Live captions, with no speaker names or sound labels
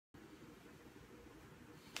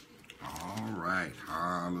right.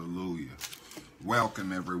 Hallelujah.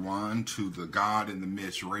 Welcome, everyone, to the God in the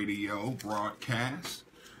Midst radio broadcast.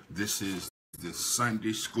 This is the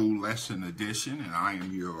Sunday School Lesson Edition, and I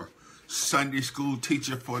am your Sunday School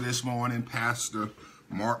teacher for this morning, Pastor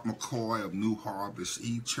Mark McCoy of New Harvest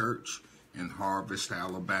E-Church in Harvest,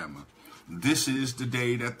 Alabama. This is the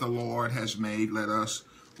day that the Lord has made. Let us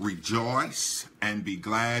rejoice and be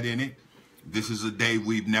glad in it. This is a day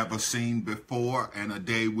we've never seen before and a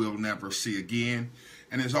day we'll never see again.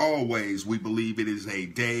 And as always, we believe it is a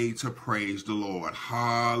day to praise the Lord.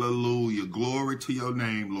 Hallelujah. Glory to your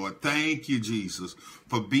name, Lord. Thank you, Jesus,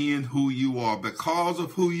 for being who you are. Because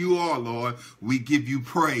of who you are, Lord, we give you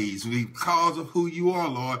praise. Because of who you are,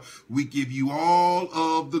 Lord, we give you all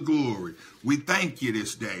of the glory. We thank you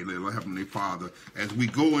this day, little Heavenly Father, as we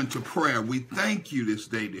go into prayer. We thank you this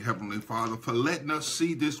day, dear Heavenly Father, for letting us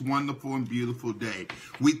see this wonderful and beautiful day.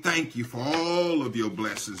 We thank you for all of your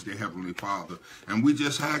blessings, dear Heavenly Father. And we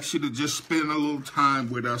just ask you to just spend a little time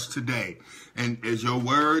with us today. And as your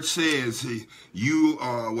word says, you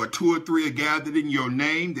are where two or three are gathered in your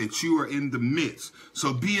name, that you are in the midst.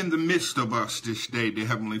 So be in the midst of us this day, dear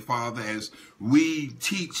Heavenly Father, as we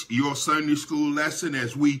teach your Sunday school lesson,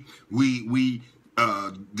 as we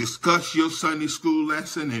discuss your Sunday school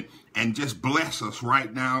lesson, and just bless us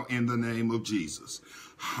right now in the name of Jesus.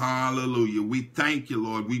 Hallelujah. We thank you,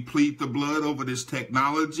 Lord. We plead the blood over this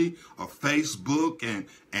technology of Facebook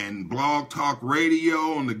and Blog Talk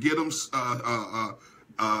Radio on the Get 'em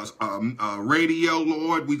radio,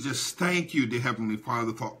 Lord. We just thank you, dear Heavenly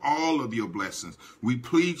Father, for all of your blessings. We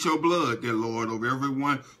plead your blood, dear Lord, over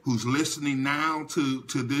everyone who's listening now to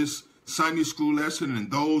this Sunday school lesson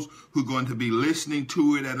and those who are going to be listening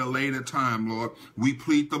to it at a later time, Lord. We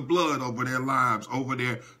plead the blood over their lives, over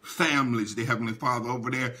their families, dear Heavenly Father, over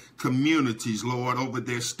their communities, Lord, over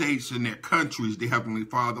their states and their countries, dear Heavenly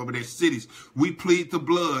Father, over their cities. We plead the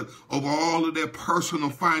blood over all of their personal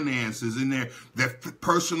finances and their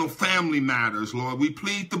personal family matters, Lord. We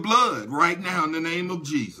plead the blood right now in the name of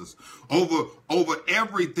Jesus over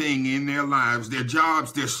everything in their lives, their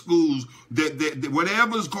jobs, their schools,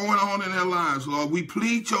 whatever's going on in their lives, Lord. We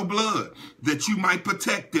plead your blood that you might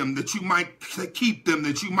protect them, that you might keep them,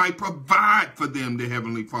 that you might provide for them, dear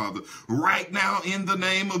Heavenly Father. Right now, in the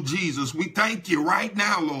name of Jesus, we thank you right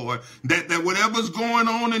now, Lord, that whatever's going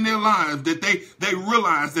on in their lives, that they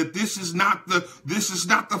realize that this is not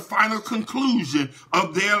the final conclusion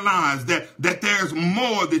of their lives, that there's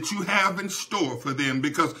more that you have in store for them,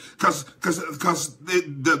 because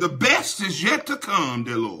the best is yet to come,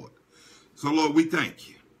 dear Lord. So, Lord, we thank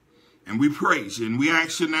you and we praise you, and we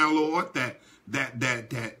ask you now, Lord,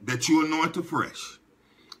 that you anoint afresh,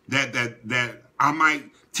 that I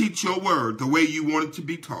might teach your word the way you want it to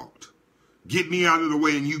be taught. Get me out of the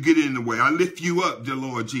way and you get in the way. I lift you up, dear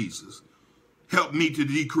Lord Jesus. Help me to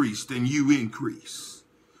decrease and you increase.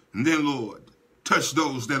 And then, Lord, touch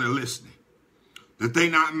those that are listening, that they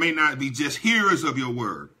may not be just hearers of your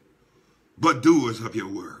word, but doers of your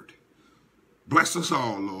word. Bless us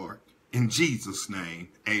all, Lord. In Jesus' name,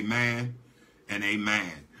 amen and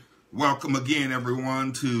amen. Welcome again,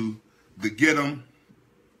 everyone, to the Get 'em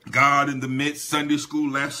God in the Midst Sunday School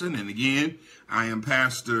lesson. And again, I am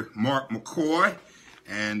Pastor Mark McCoy,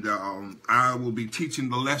 and I will be teaching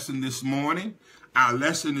the lesson this morning. Our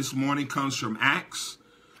lesson this morning comes from Acts,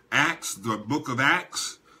 the book of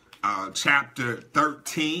Acts, chapter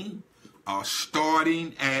 13,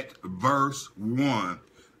 starting at verse 1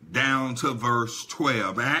 down to verse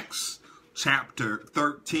 12. Acts chapter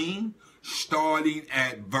 13, starting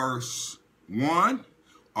at verse 1,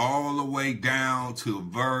 all the way down to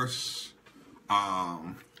verse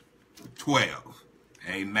 12.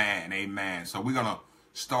 Amen, amen. So we're going to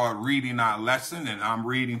start reading our lesson, and I'm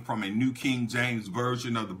reading from a New King James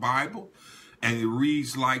Version of the Bible, and it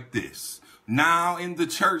reads like this. Now in the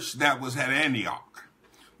church that was at Antioch,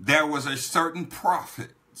 there were certain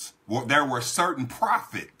prophets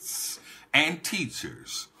and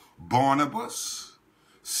teachers, Barnabas,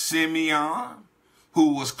 Simeon,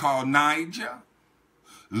 who was called Niger,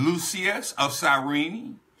 Lucius of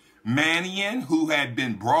Cyrene, Manaen, who had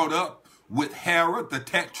been brought up with Herod the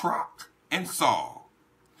Tetrarch, and Saul.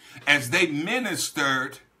 As they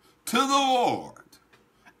ministered to the Lord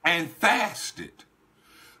and fasted,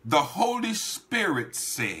 the Holy Spirit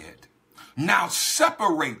said, now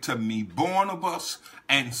separate to me Barnabas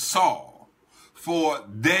and Saul for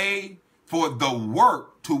the work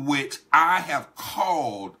to which I have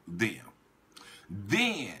called them.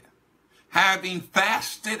 Then, having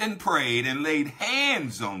fasted and prayed and laid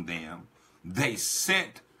hands on them, they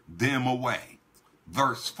sent them away.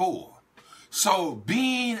 Verse 4. So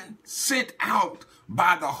being sent out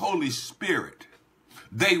by the Holy Spirit,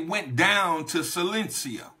 they went down to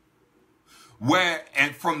Cilicia,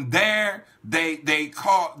 and from there they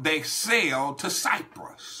sailed to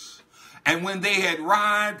Cyprus. And when they had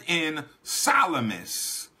arrived in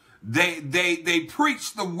Salamis, they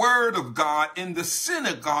preached the word of God in the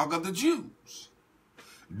synagogue of the Jews.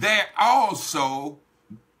 They also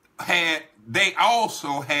had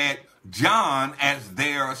John as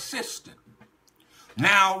their assistant.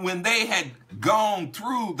 Now, when they had gone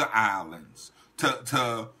through the islands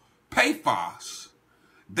to Paphos,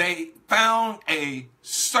 they found a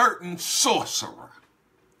certain sorcerer,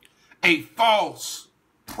 a false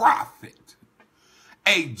prophet,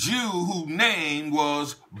 a Jew whose name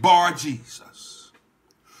was Bar-Jesus,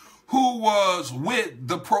 who was with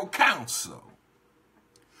the proconsul,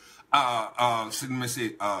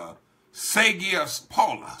 Sergius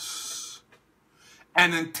Paulus,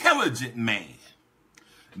 an intelligent man.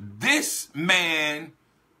 This man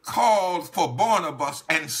called for Barnabas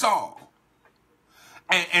and Saul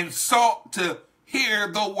and sought to hear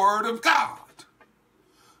the word of God.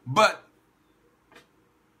 But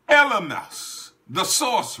Elymas, the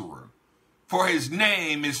sorcerer, for his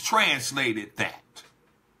name is translated that.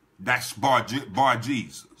 That's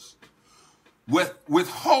Bar-Jesus.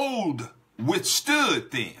 Withstood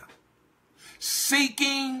them,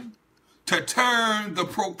 seeking to turn the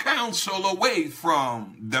proconsul away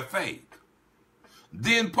from the faith.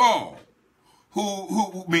 Then Saul,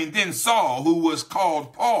 who was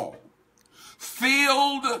called Paul,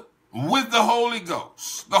 filled with the Holy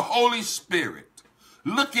Ghost, the Holy Spirit,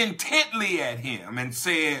 looked intently at him and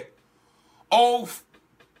said, "O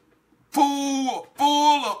full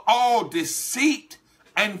of all deceit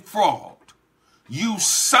and fraud, you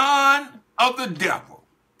son of the devil,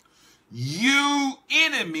 you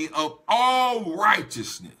enemy of all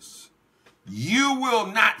righteousness, you will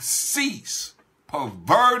not cease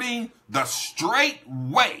perverting the straight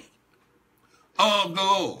way of the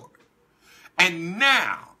Lord. And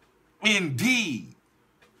now, indeed,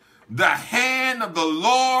 the hand of the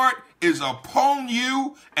Lord is upon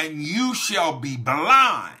you, and you shall be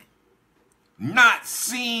blind, not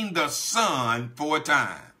seeing the sun for a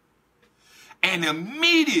time." And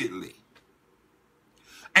immediately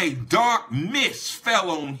a dark mist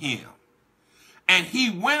fell on him, and he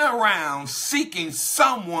went around seeking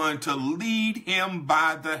someone to lead him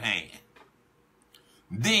by the hand.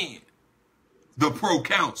 Then the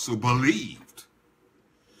proconsul believed,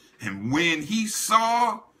 and when he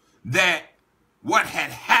saw that what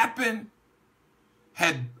had happened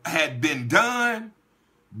had been done,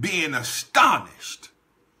 being astonished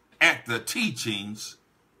at the teachings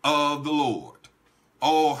of the Lord.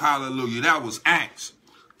 Oh, hallelujah. That was Acts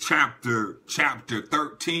chapter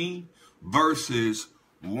 13, verses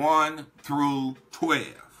 1 through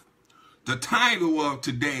 12. The title of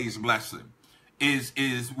today's lesson is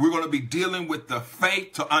we're going to be dealing with the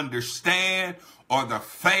faith to understand, or the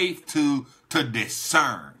faith to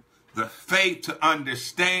discern. The faith to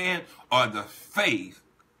understand, or the faith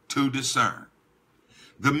to discern.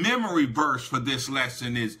 The memory verse for this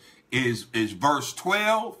lesson is verse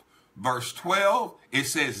 12. Verse 12, it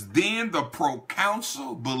says, "Then the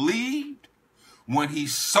proconsul believed when he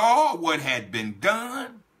saw what had been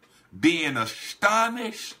done, being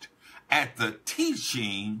astonished at the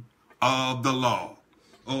teaching of the law."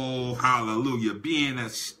 Oh, hallelujah. Being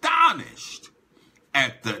astonished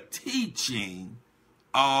at the teaching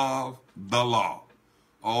of the law.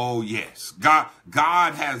 Oh, yes.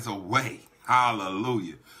 God has a way,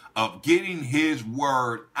 hallelujah, of getting his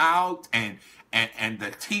word out, and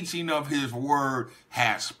the teaching of his word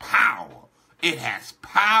has power. It has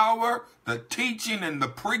power. The teaching and the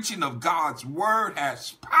preaching of God's word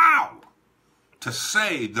has power to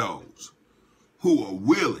save those who are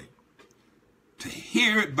willing to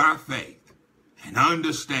hear it by faith and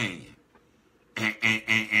understand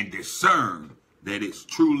and discern that it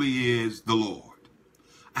truly is the Lord.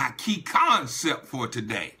 Our key concept for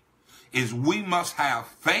today is we must have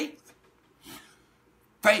faith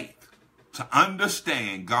to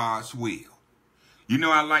understand God's will. You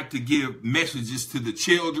know, I like to give messages to the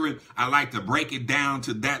children. I like to break it down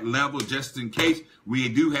to that level just in case we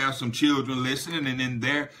do have some children listening. And then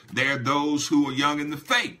there are those who are young in the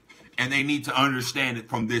faith, and they need to understand it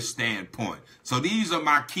from this standpoint. So these are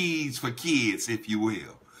my keys for kids, if you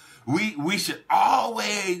will. We should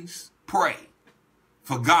always pray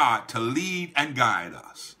for God to lead and guide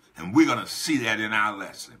us. And we're going to see that in our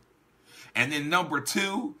lesson. And then number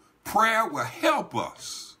 2, prayer will help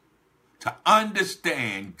us to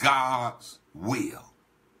understand God's will.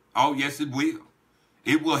 Oh, yes, it will.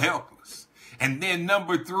 It will help us. And then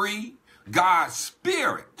number 3, God's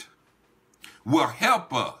Spirit will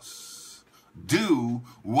help us do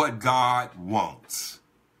what God wants.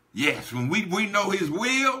 Yes, when we know his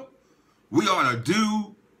will, we ought to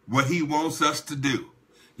do what he wants us to do.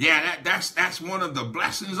 Yeah, that's one of the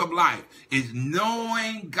blessings of life, is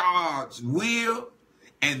knowing God's will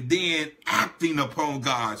and then acting upon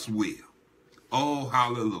God's will. Oh,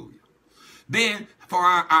 hallelujah. Then for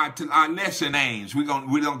our lesson aims, we're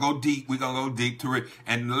gonna go deep. We're gonna go deep to it.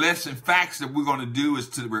 And the lesson facts that we're gonna do is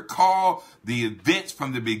to recall the events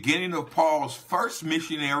from the beginning of Paul's first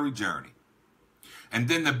missionary journey. And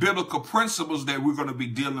then the biblical principles that we're going to be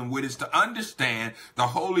dealing with is to understand the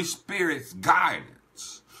Holy Spirit's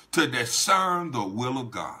guidance to discern the will of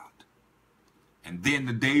God. And then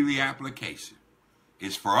the daily application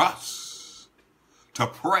is for us to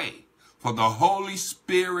pray for the Holy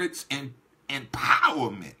Spirit's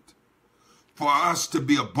empowerment for us to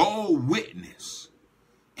be a bold witness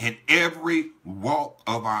in every walk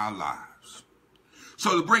of our lives.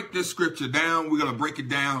 So to break this scripture down, we're going to break it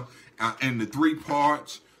down in the three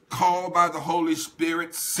parts: called by the Holy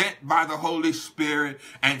Spirit, sent by the Holy Spirit,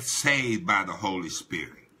 and saved by the Holy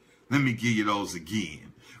Spirit. Let me give you those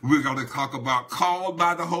again. We're going to talk about called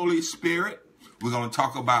by the Holy Spirit. We're going to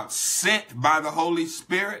talk about sent by the Holy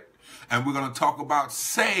Spirit. And we're going to talk about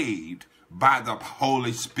saved by the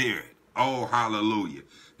Holy Spirit. Oh, hallelujah.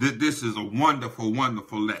 This is a wonderful,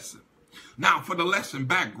 wonderful lesson. Now, for the lesson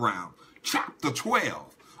background, chapter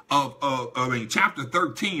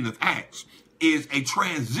 13 of Acts is a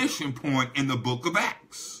transition point in the book of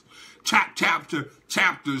Acts.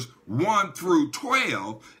 Chapters 1 through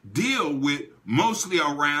 12 deal with mostly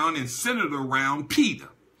around and centered around Peter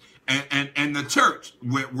and the church,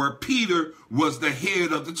 where Peter was the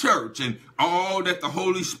head of the church, and all that the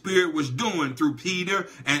Holy Spirit was doing through Peter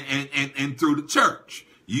and through the church.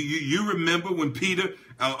 You remember when Peter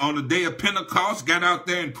on the day of Pentecost got out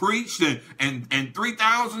there and preached, and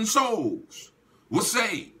 3,000 souls were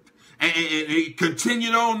saved, and it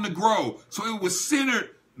continued on to grow. So it was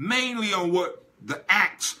centered mainly on what the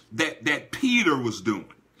acts that Peter was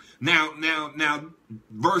doing. Now,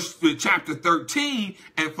 chapter 13,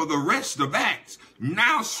 and for the rest of Acts,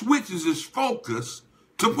 now switches his focus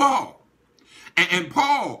to Paul. And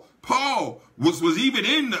Paul was even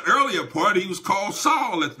in the earlier part, he was called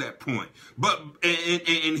Saul at that point.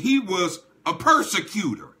 And he was a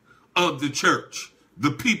persecutor of the church,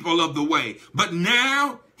 the people of the way. But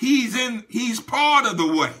now he's part of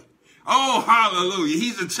the way. Oh, hallelujah.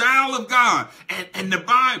 He's a child of God. And the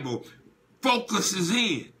Bible focuses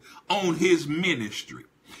in on his ministry.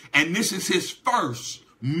 And this is his first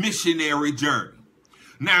missionary journey.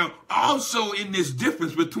 Now, also in this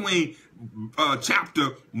difference between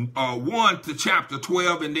chapter 1 to chapter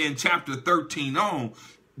 12 and then chapter 13 on,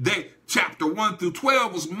 chapter 1 through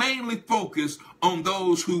 12 was mainly focused on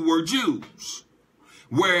those who were Jews,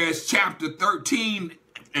 whereas chapter 13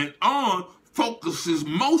 and on focuses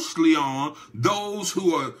mostly on those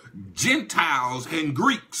who are Gentiles and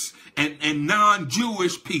Greeks and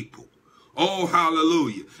non-Jewish people. Oh,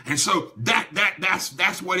 hallelujah. And so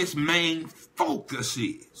that's what its main focus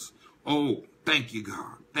is. Oh, thank you,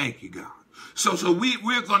 God. Thank you, God. So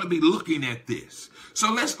we're going to be looking at this.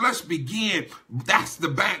 So let's begin. That's the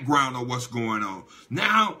background of what's going on.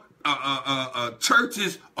 Now,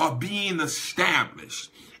 churches are being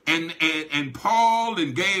established. And Paul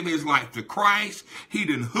gave his life to Christ. He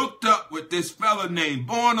done hooked up with this fella named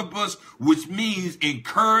Barnabas, which means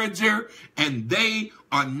encourager. And they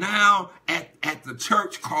are now at the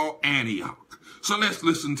church called Antioch. So let's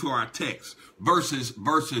listen to our text, verses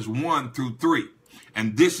 1 through 3.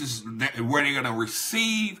 And this is where they're going to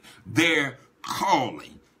receive their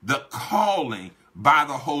calling, the calling by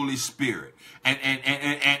the Holy Spirit.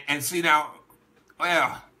 And see now,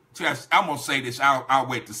 well, I'm going to say this. I'll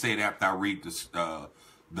wait to say it after I read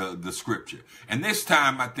the scripture. And this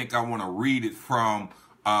time, I think I want to read it from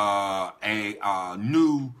a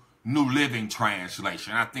New Living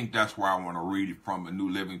Translation. I think that's where I want to read it from, a New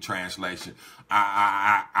Living Translation.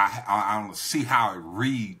 I want to see how it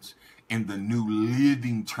reads in the New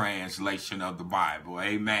Living Translation of the Bible.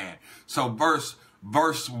 Amen. So verse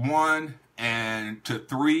 1 and to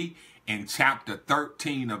 3 in chapter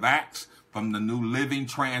 13 of Acts, from the New Living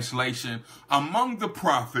Translation: among the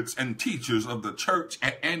prophets and teachers of the church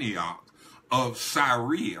at Antioch of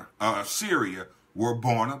Syria were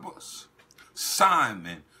Barnabas,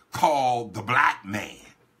 Simon, called the Black Man,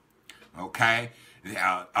 okay,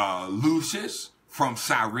 Lucius from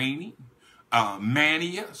Cyrene,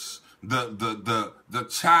 Manius, the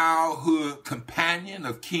childhood companion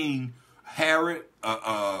of King Herod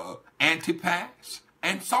Antipas,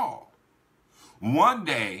 and Saul. One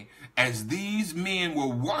day, as these men were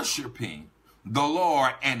worshiping the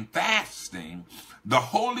Lord and fasting, the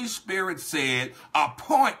Holy Spirit said,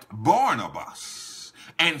 appoint Barnabas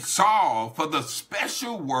and Saul for the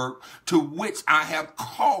special work to which I have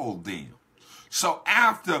called them. So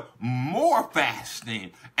after more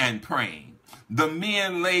fasting and praying, the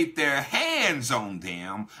men laid their hands on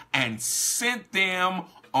them and sent them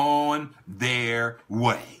on their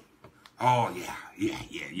way. Oh, yeah.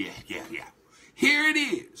 Here it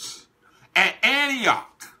is. At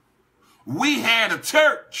Antioch, we had a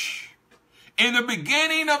church in the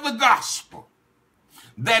beginning of the gospel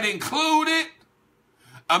that included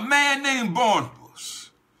a man named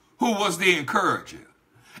Barnabas, who was the encourager,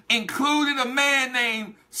 included a man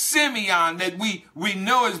named Simeon that we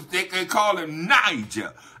know as they call him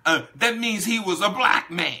Niger. That means he was a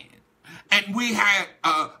black man. And we had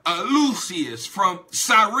Lucius from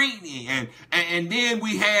Cyrene, and then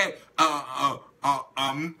we had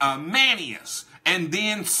Manius, and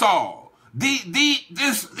then Saul.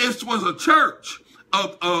 This was a church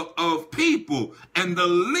of people, and the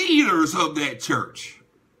leaders of that church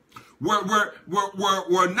were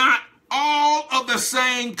not all of the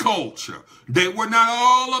same culture. They were not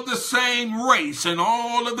all of the same race and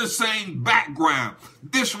all of the same background.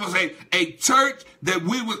 This was a church that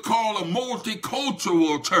we would call a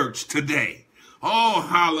multicultural church today. Oh,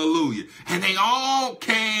 hallelujah. And they all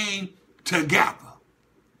came together.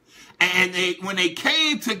 And when they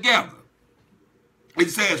came together, it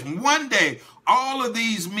says one day all of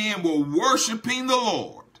these men were worshiping the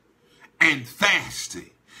Lord and fasting.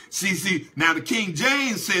 See, now the King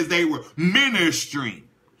James says they were ministering.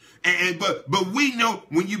 But we know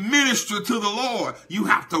when you minister to the Lord, you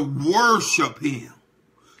have to worship him.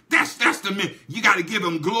 That's the you got to give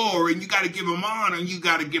him glory, and you got to give him honor, and you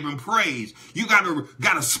got to give him praise. You got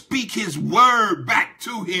to speak his word back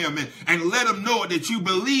to him and let him know that you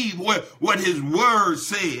believe what his word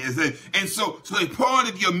says. And so a part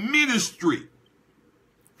of your ministry,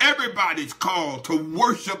 everybody's called to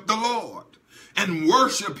worship the Lord and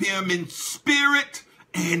worship him in spirit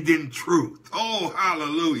and in truth. Oh,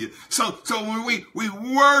 hallelujah. So when we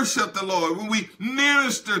worship the Lord, when we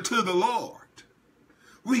minister to the Lord,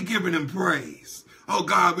 we giving him praise. Oh,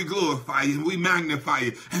 God, we glorify you and we magnify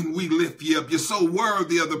you and we lift you up. You're so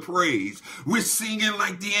worthy of the praise. We're singing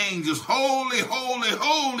like the angels. Holy, holy,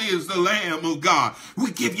 holy is the Lamb of God.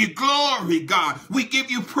 We give you glory, God. We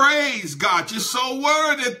give you praise, God. You're so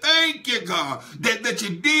worthy. Thank you, God, that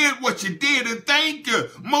you did what you did. And thank you,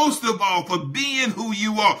 most of all, for being who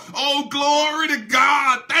you are. Oh, glory to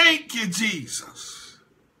God. Thank you, Jesus.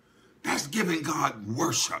 That's giving God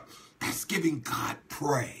worship. That's giving God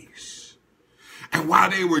praise. And while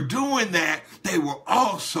they were doing that, they were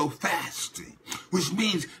also fasting, which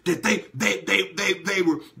means that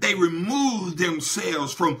they removed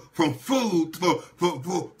themselves from food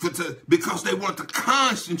because they want to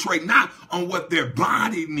concentrate not on what their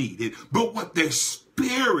body needed, but what their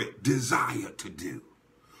spirit desired to do.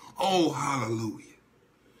 Oh, hallelujah.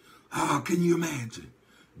 Oh, can you imagine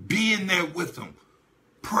being there with them?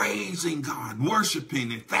 Praising God,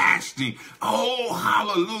 worshiping and fasting. Oh,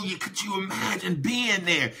 hallelujah. Could you imagine being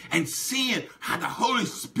there and seeing how the Holy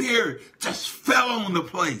Spirit just fell on the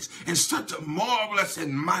place in such a marvelous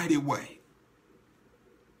and mighty way?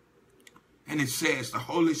 And it says, the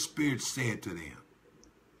Holy Spirit said to them,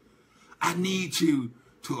 I need you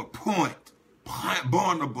to appoint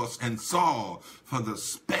Barnabas and Saul for the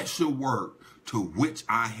special work to which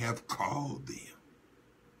I have called them.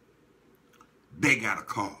 They got a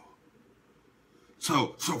call.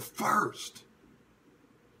 So first,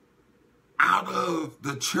 out of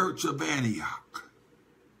the church of Antioch,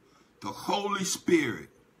 the Holy Spirit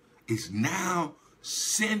is now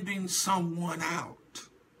sending someone out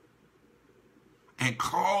and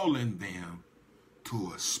calling them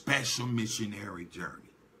to a special missionary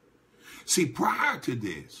journey. See, prior to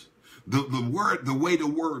this, the way the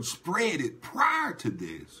word spread it prior to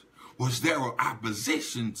this was there were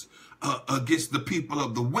oppositions against the people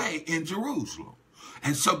of the way in Jerusalem.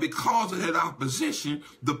 And so because of that opposition,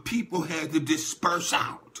 the people had to disperse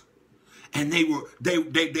out. And they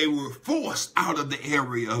were forced out of the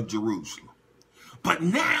area of Jerusalem. But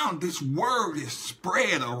now this word is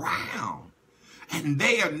spread around. And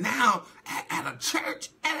they are now at a church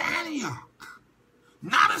at Antioch.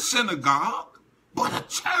 Not a synagogue, but a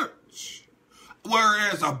church.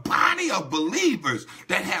 Whereas a body of believers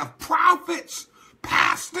that have prophets,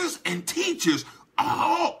 pastors, and teachers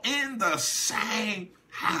all in the same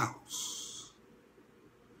house.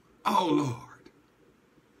 Oh, Lord.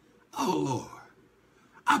 Oh, Lord.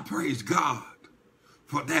 I praise God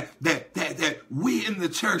for that we in the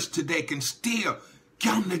church today can still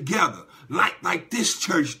come together like this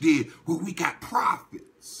church did, where we got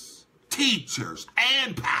prophets, teachers,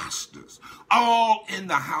 and pastors all in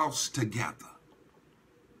the house together.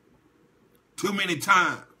 Too many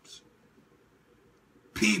times,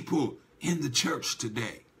 people in the church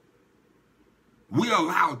today, we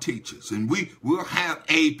allow teachers and we'll have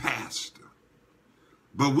a pastor,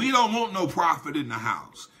 but we don't want no prophet in the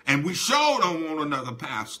house, and we sure don't want another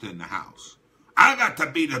pastor in the house. I got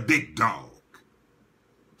to be the big dog.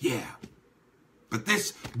 Yeah. But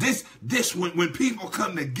this when people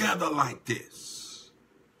come together like this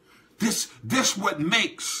what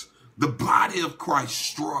makes the body of Christ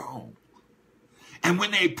strong. And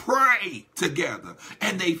when they pray together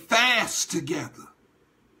and they fast together,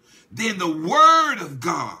 then the word of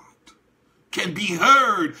God can be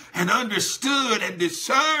heard and understood and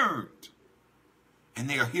discerned. And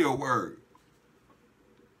they'll hear a word.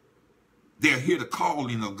 They'll hear the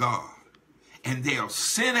calling of God. And they'll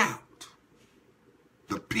send out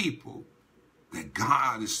the people that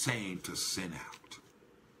God is saying to send out.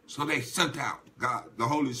 So they sent out. God, the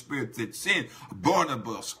Holy Spirit said, send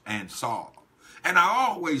Barnabas and Saul. And I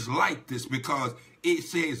always like this because it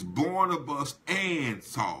says Barnabas and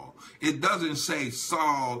Saul. It doesn't say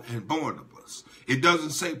Saul and Barnabas. It doesn't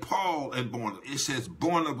say Paul and Barnabas. It says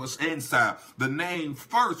Barnabas and Saul. The name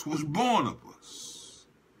first was Barnabas.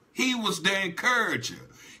 He was the encourager.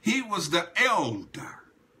 He was the elder.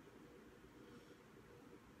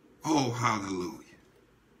 Oh, hallelujah.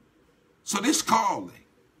 So this calling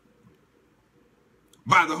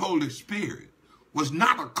by the Holy Spirit was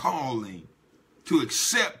not a calling to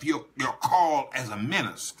accept your call as a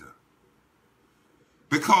minister.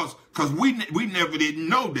 Because we never didn't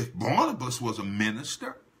know that Barnabas was a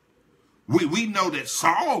minister. We know that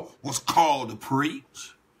Saul was called to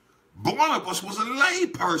preach. Barnabas was a lay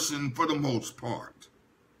person for the most part.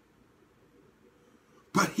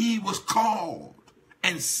 But he was called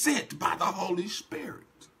and sent by the Holy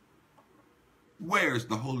Spirit. Where is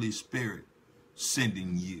the Holy Spirit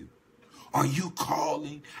sending you? Are you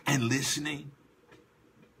calling and listening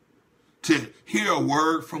to hear a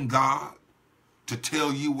word from God to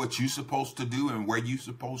tell you what you're supposed to do and where you're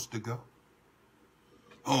supposed to go?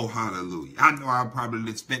 Oh, hallelujah. I know I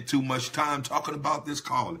probably spent too much time talking about this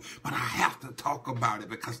calling, but I have to talk about it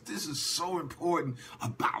because this is so important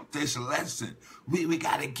about this lesson. We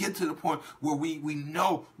got to get to the point where we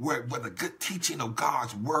know where the good teaching of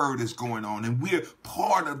God's word is going on, and we're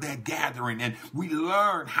part of that gathering, and we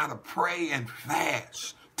learn how to pray and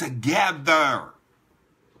fast together,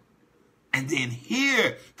 and then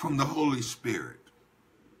hear from the Holy Spirit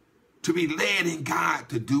to be led in God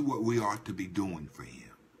to do what we ought to be doing for him.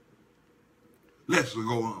 Let's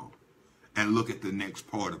go on and look at the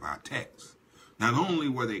next part of our text. Not only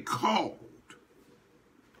were they called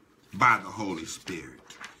by the Holy Spirit,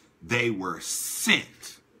 they were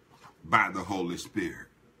sent by the Holy Spirit.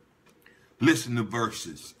 Listen to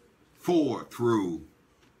verses 4 through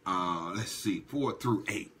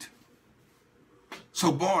 8.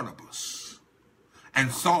 So Barnabas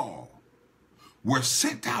and Saul were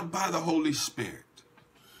sent out by the Holy Spirit,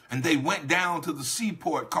 and they went down to the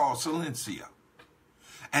seaport called Seleucia,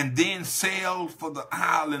 and then sailed for the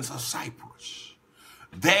islands of Cyprus.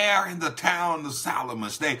 There in the town of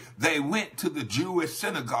Salamis, they went to the Jewish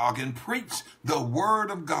synagogue and preached the word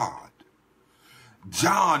of God.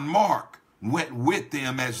 John Mark went with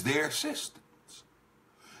them as their assistants.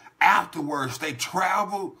 Afterwards, they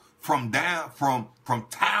traveled from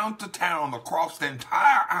town to town across the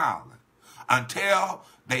entire island until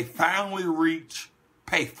they finally reached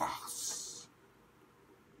Paphos,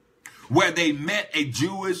 where they met a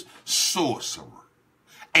Jewish sorcerer,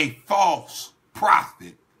 a false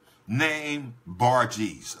prophet named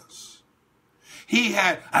Bar-Jesus. He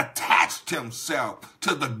had attached himself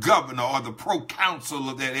to the governor or the proconsul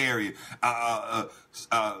of that area,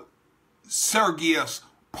 Sergius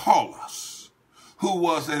Paulus, who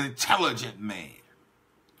was an intelligent man.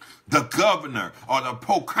 The governor or the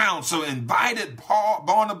proconsul invited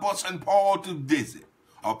Barnabas and Saul to visit,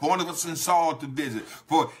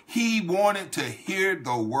 for he wanted to hear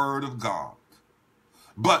the word of God.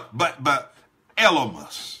 But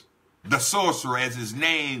Elymas, the sorcerer, as his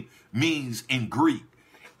name means in Greek,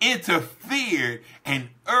 interfered and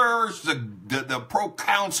urged the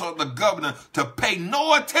proconsul, the governor, to pay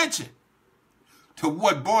no attention to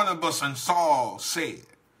what Barnabas and Saul said.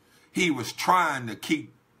 He was trying to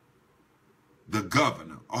keep the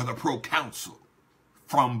governor or the proconsul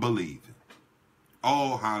from believing.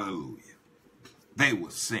 Oh, hallelujah. They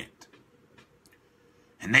were sent.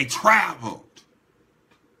 And they traveled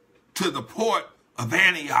to the port of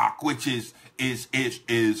Antioch, which is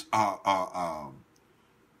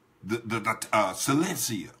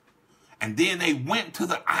Cilicia. And then they went to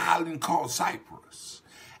the island called Cyprus.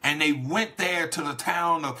 And they went there to the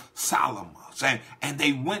town of Salamis. And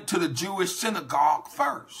they went to the Jewish synagogue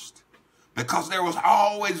first. Because there was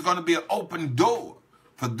always going to be an open door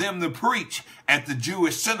for them to preach at the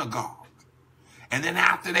Jewish synagogue. And then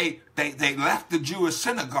after they left the Jewish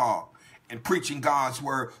synagogue and preaching God's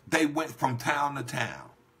word, they went from town to town.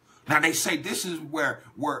 Now they say this is where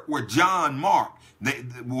John Mark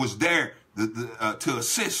was there to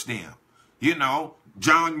assist them. You know,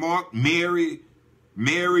 John Mark, Mary's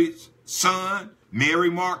son, Mary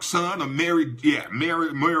Mark's son, or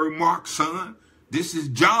Mary Mark's son. This is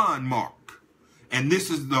John Mark. And this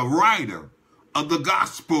is the writer of the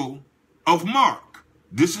Gospel of Mark.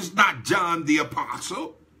 This is not John the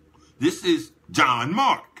Apostle. This is John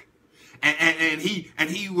Mark. And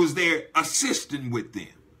he was there assisting with them.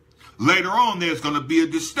 Later on, there's going to be a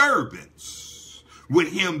disturbance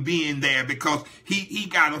with him being there because he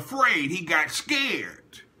got afraid. He got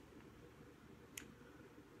scared.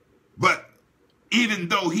 But even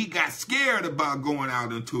though he got scared about going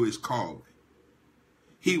out into his calling,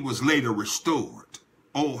 he was later restored.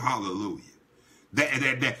 Oh, hallelujah.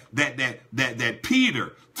 That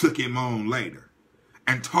Peter took him on later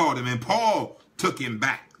and taught him, and Paul took him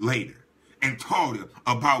back later and taught him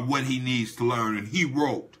about what he needs to learn, and he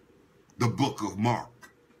wrote the book of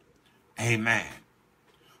Mark. Amen.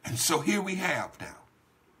 And so here we have now,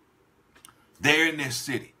 they're in this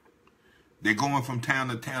city. They're going from town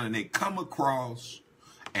to town, and they come across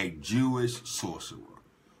a Jewish sorcerer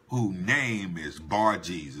whose name is Bar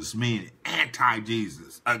Jesus, meaning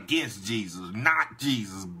anti-Jesus, against Jesus, not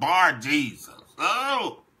Jesus, Bar Jesus.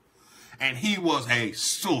 Oh! And he was a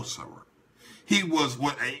sorcerer. He was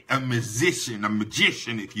a magician,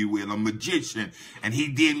 if you will, a magician. And he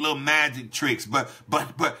did little magic tricks. But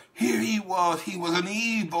here he was an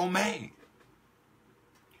evil man.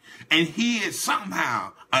 And he had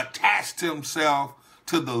somehow attached himself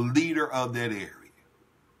to the leader of that area.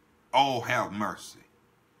 Oh, have mercy.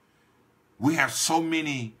 We have so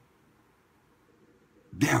many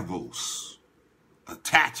devils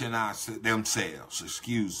attaching themselves,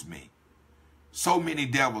 so many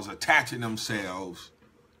devils attaching themselves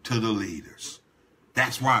to the leaders.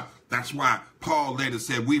 That's why Paul later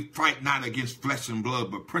said, we fight not against flesh and blood,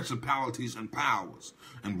 but principalities and powers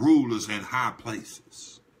and rulers in high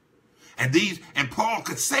places. And Paul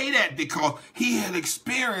could say that because he had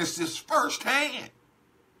experienced this firsthand.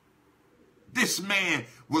 This man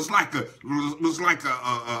was like a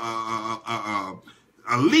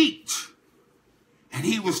leech, and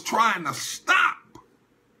he was trying to stop.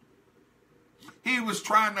 He was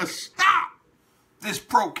trying to stop this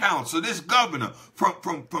proconsul, this governor,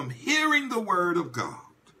 from hearing the word of God,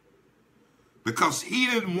 because he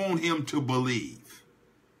didn't want him to believe.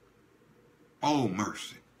 Oh,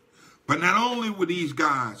 mercy. But not only were these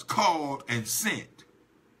guys called and sent,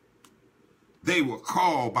 they were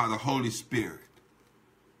called by the Holy Spirit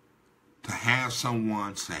to have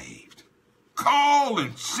someone saved. Called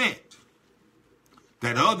and sent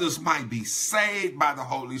that others might be saved by the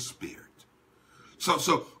Holy Spirit.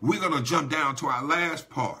 So we're going to jump down to our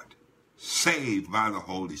last part, saved by the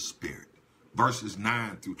Holy Spirit, verses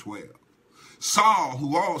 9 through 12. Saul,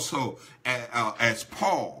 who also, as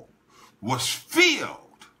Paul, was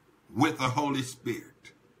filled with the Holy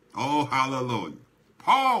Spirit. Oh, hallelujah.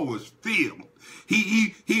 Paul was filled.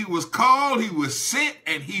 He was called, he was sent,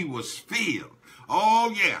 and he was filled.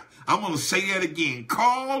 Oh, yeah. I'm going to say that again.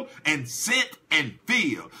 Called and sent and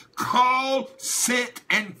filled. Called, sent,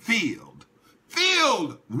 and filled.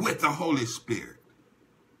 Filled with the Holy Spirit.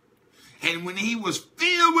 And when he was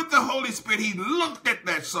filled with the Holy Spirit, he looked at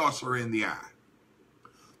that sorcerer in the eye.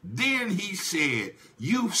 Then he said,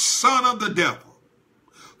 you son of the devil,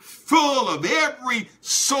 full of every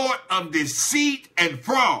sort of deceit and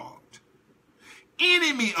fraud,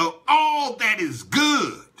 enemy of all that is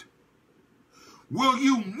good, will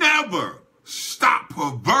you never stop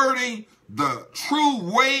perverting the true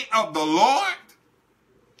way of the Lord?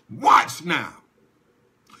 Watch now.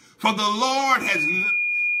 For the Lord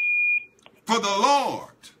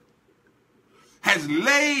has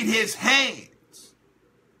laid his hands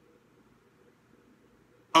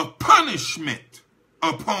of punishment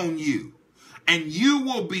upon you, and you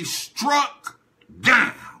will be struck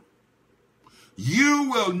down.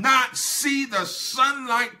 You will not see the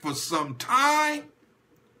sunlight for some time.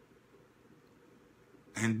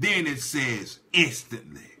 And then it says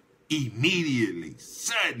instantly, immediately,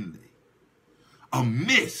 suddenly, a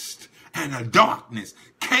mist and a darkness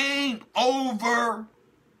came over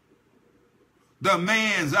the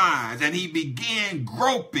man's eyes, and he began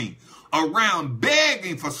groping around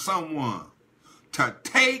begging for someone to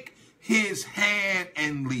take his hand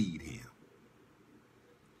and lead him.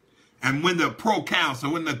 And when the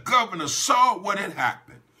proconsul, when the governor saw what had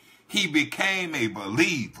happened, he became a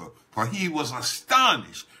believer, for he was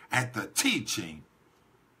astonished at the teaching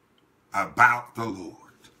about the Lord.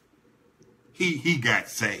 He got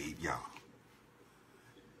saved, y'all.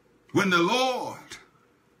 When the Lord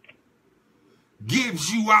gives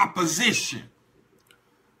you opposition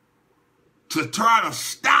to try to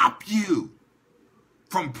stop you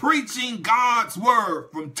from preaching God's word,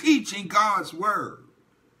 from teaching God's word,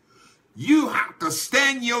 you have to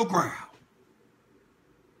stand your ground.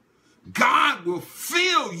 God will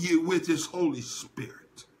fill you with his Holy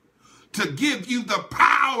Spirit to give you the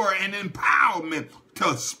power and empowerment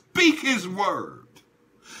to speak his word.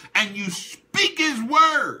 And you speak his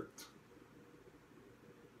word.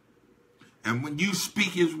 And when you speak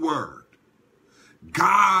his word,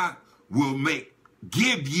 God will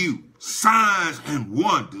give you signs and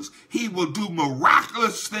wonders. He will do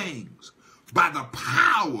miraculous things by the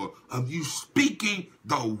power of you speaking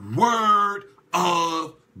the word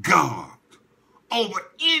of God over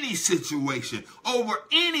any situation, over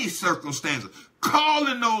any circumstance,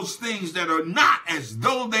 calling those things that are not as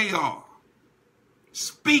though they are,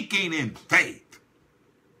 speaking in faith.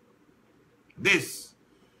 This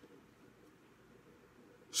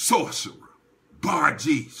sorcerer, Bar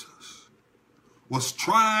Jesus, was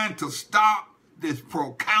trying to stop this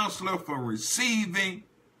proconsular from receiving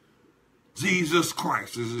Jesus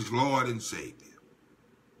Christ as his Lord and Savior.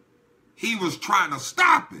 He was trying to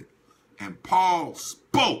stop it. And Paul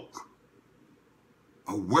spoke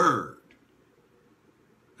a word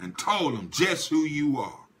and told him just who you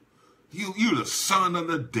are. You the son of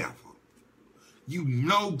the devil. You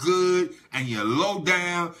no good and you're low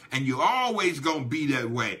down and you're always going to be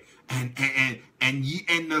that way. And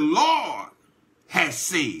the Lord has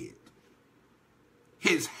said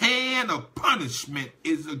his hand of punishment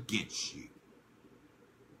is against you.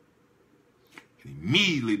 And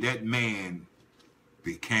immediately that man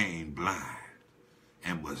became blind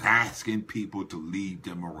and was asking people to lead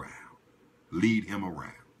him around.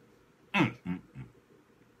 And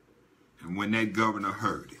when that governor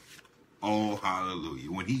heard it, oh,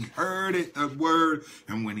 hallelujah. When he heard it, the word,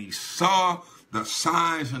 and when he saw the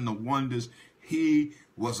signs and the wonders, he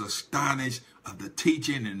was astonished of the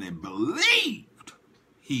teaching and then believed.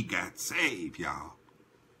 He got saved, y'all.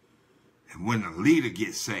 And when the leader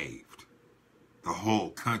gets saved, the whole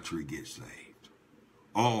country gets saved.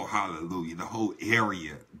 Oh, hallelujah. The whole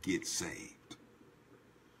area gets saved.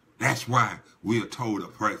 That's why we are told to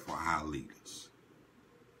pray for our leaders.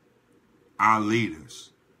 Our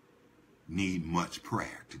leaders need much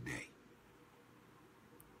prayer today.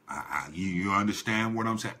 You understand what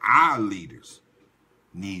I'm saying? Our leaders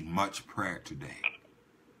need much prayer today.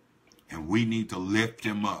 And we need to lift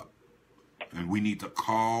them up. And we need to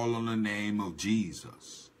call on the name of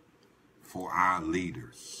Jesus for our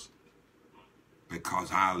leaders.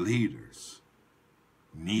 Because our leaders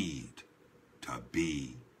need to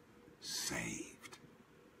be saved.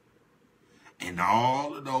 And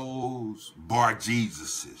all of those Bar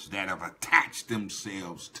Jesuses that have attached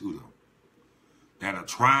themselves to them, that are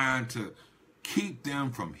trying to keep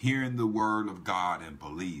them from hearing the word of God and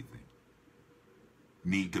believing,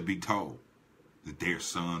 need to be told that they're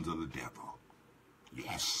sons of the devil.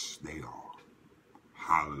 Yes, they are.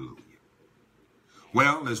 Hallelujah.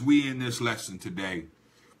 Well, as we end this lesson today,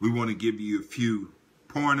 we want to give you a few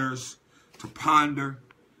pointers to ponder.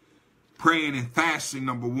 Praying and fasting,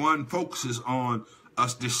 number one, focuses on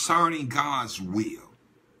us discerning God's will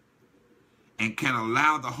and can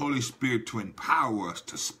allow the Holy Spirit to empower us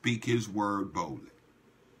to speak his word boldly.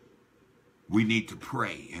 We need to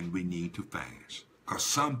pray and we need to fast because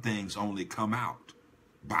some things only come out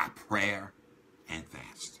by prayer and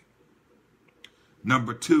fasting.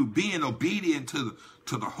 Number two, being obedient to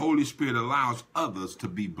the Holy Spirit allows others to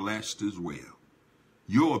be blessed as well.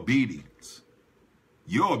 Your obedience,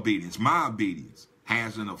 my obedience,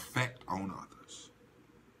 has an effect on others.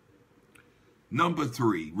 Number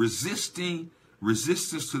three,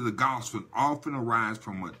 resistance to the gospel often arises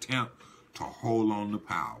from an attempt to hold on to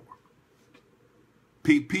power.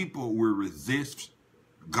 People will resist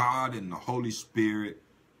God and the Holy Spirit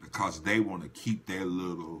because they want to keep their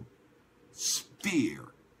little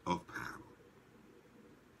sphere of power.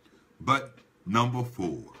 But number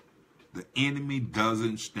four, the enemy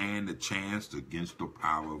doesn't stand a chance against the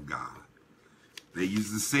power of God. They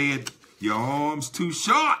used to say it, your arm's too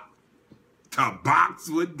short to box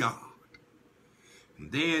with God.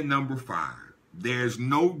 And then number five, there's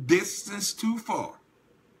no distance too far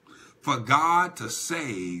for God to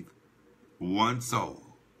save one soul.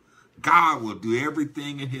 God will do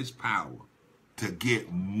everything in his power to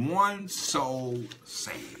get one soul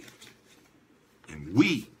saved. And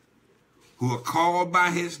we, who are called by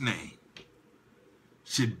his name,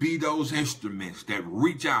 should be those instruments that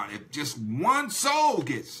reach out if just one soul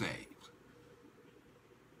gets saved.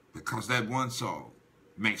 Because that one soul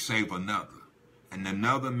may save another, and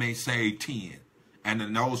another may save 10, and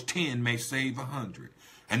then those 10 may save 100,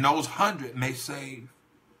 and those 100 may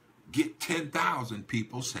get 10,000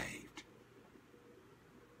 people saved.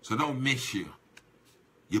 So don't miss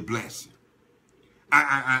your blessing.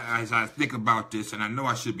 As I think about this, and I know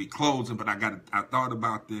I should be closing, but I thought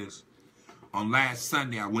about this. On last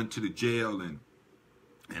Sunday, I went to the jail, and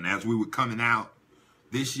as we were coming out,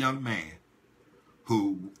 this young man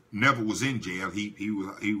who never was in jail, he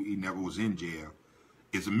never was in jail,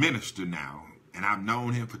 is a minister now, and I've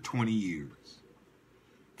known him for 20 years.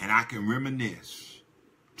 And I can reminisce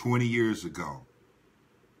 20 years ago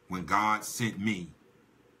when God sent me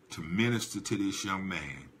to minister to this young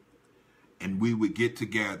man. And we would get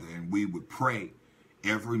together and we would pray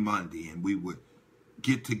every Monday, and we would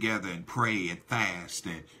get together and pray and fast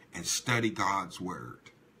and study God's word.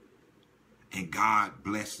 And God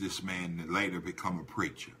blessed this man to later become a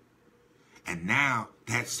preacher. And now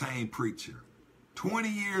that same preacher, 20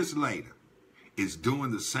 years later, is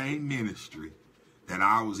doing the same ministry that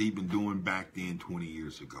I was even doing back then 20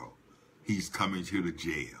 years ago. He's coming to the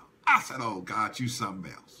jail. I said, oh, God, you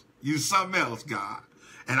something else. You something else, God.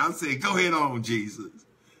 And I said, go ahead on, Jesus.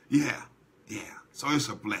 Yeah. So it's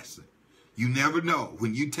a blessing. You never know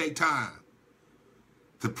when you take time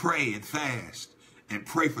to pray and fast and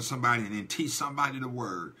pray for somebody and then teach somebody the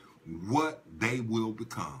word, what they will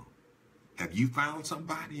become. Have you found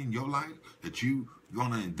somebody in your life that you're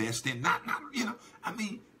going to invest in?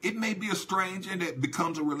 It may be a stranger that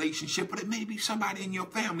becomes a relationship, but it may be somebody in your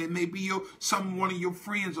family. It may be one of your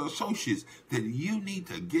friends or associates that you need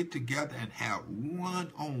to get together and have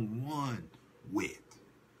one-on-one with.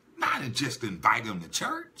 Not to just invite them to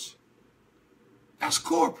church. That's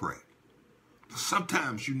corporate. But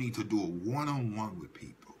sometimes you need to do a one-on-one with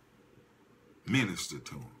people. Minister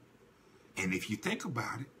to them. And if you think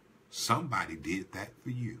about it, somebody did that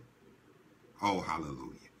for you. Oh,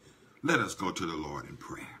 hallelujah. Let us go to the Lord in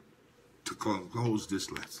prayer to close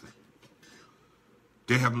this lesson.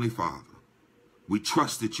 Dear Heavenly Father, we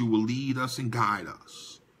trust that you will lead us and guide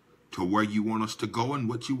us to where you want us to go and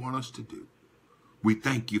what you want us to do. We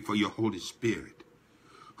thank you for your Holy Spirit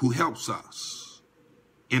who helps us,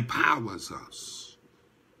 empowers us,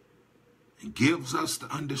 and gives us the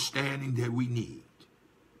understanding that we need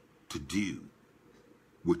to do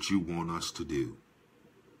what you want us to do.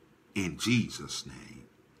 In Jesus' name,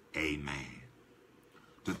 amen.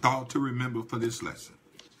 The thought to remember for this lesson: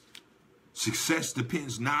 success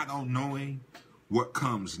depends not on knowing what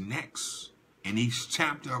comes next in each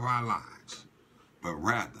chapter of our lives, but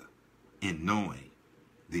rather in knowing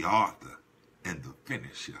the author and the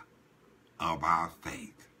finisher of our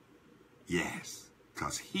faith. Yes,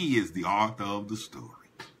 because he is the author of the story.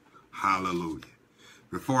 Hallelujah.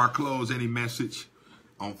 Before I close any message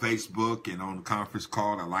on Facebook and on the conference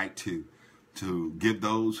call, I like to give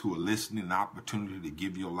those who are listening an opportunity to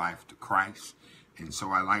give your life to Christ. And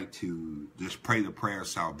so I like to just pray the prayer of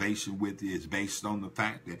salvation with you. It's based on the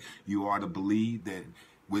fact that you are to believe that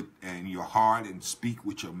in your heart and speak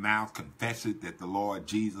with your mouth, confess it, that the Lord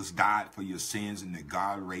Jesus died for your sins and that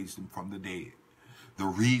God raised him from the dead. The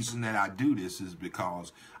reason that I do this is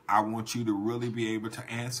because I want you to really be able to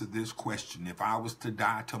answer this question. If I was to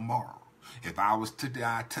die tomorrow, if I was to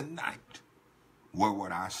die tonight, where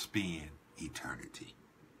would I spend eternity?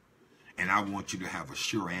 And I want you to have a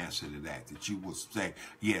sure answer to that you will say,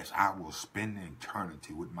 yes, I will spend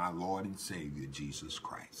eternity with my Lord and Savior, Jesus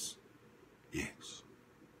Christ. Yes.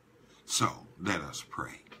 So let us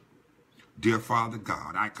pray. Dear Father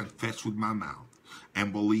God, I confess with my mouth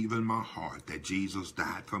and believe in my heart that Jesus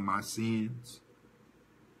died for my sins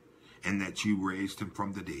and that you raised him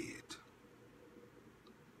from the dead.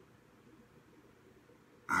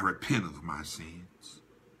 I repent of my sins.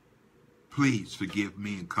 Please forgive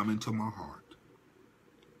me and come into my heart.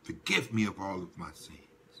 Forgive me of all of my sins.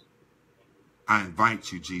 I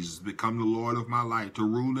invite you, Jesus, to become the Lord of my life, to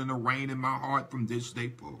rule and to reign in my heart from this day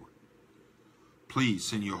forward. Please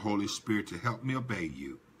send your Holy Spirit to help me obey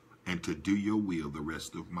you and to do your will the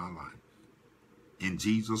rest of my life. In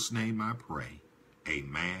Jesus' name I pray.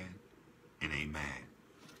 Amen and amen.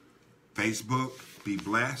 Facebook, be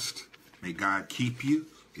blessed. May God keep you.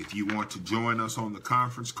 If you want to join us on the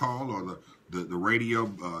conference call or the radio,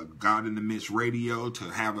 God in the Midst radio, to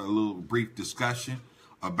have a little brief discussion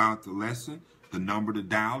about the lesson, The number to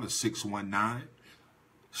dial is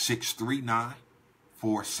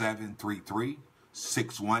 619-639-4733.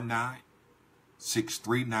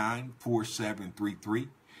 619-639-4733.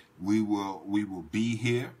 We will be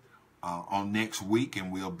here on next week,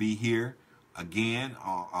 and we'll be here again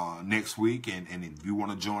next week. And if you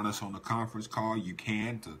want to join us on the conference call, you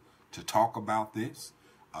can to talk about this,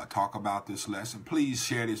 lesson. Please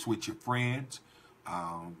share this with your friends,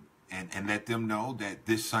 and let them know that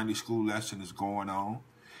this Sunday school lesson is going on.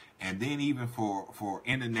 And then even for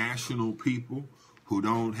international people who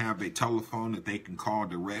don't have a telephone that they can call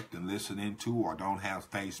direct and listen into, or don't have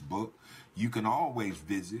Facebook, you can always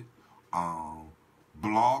visit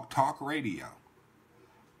Blog Talk Radio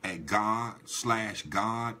at God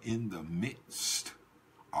in the Midst,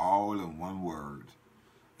 all in one word.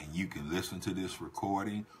 And you can listen to this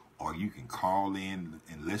recording, or you can call in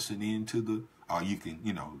and listen or you can,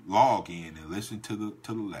 log in and listen to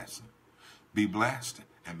the lesson. Be blessed,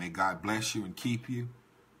 and may God bless you and keep you,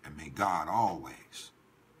 and may God always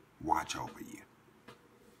watch over you.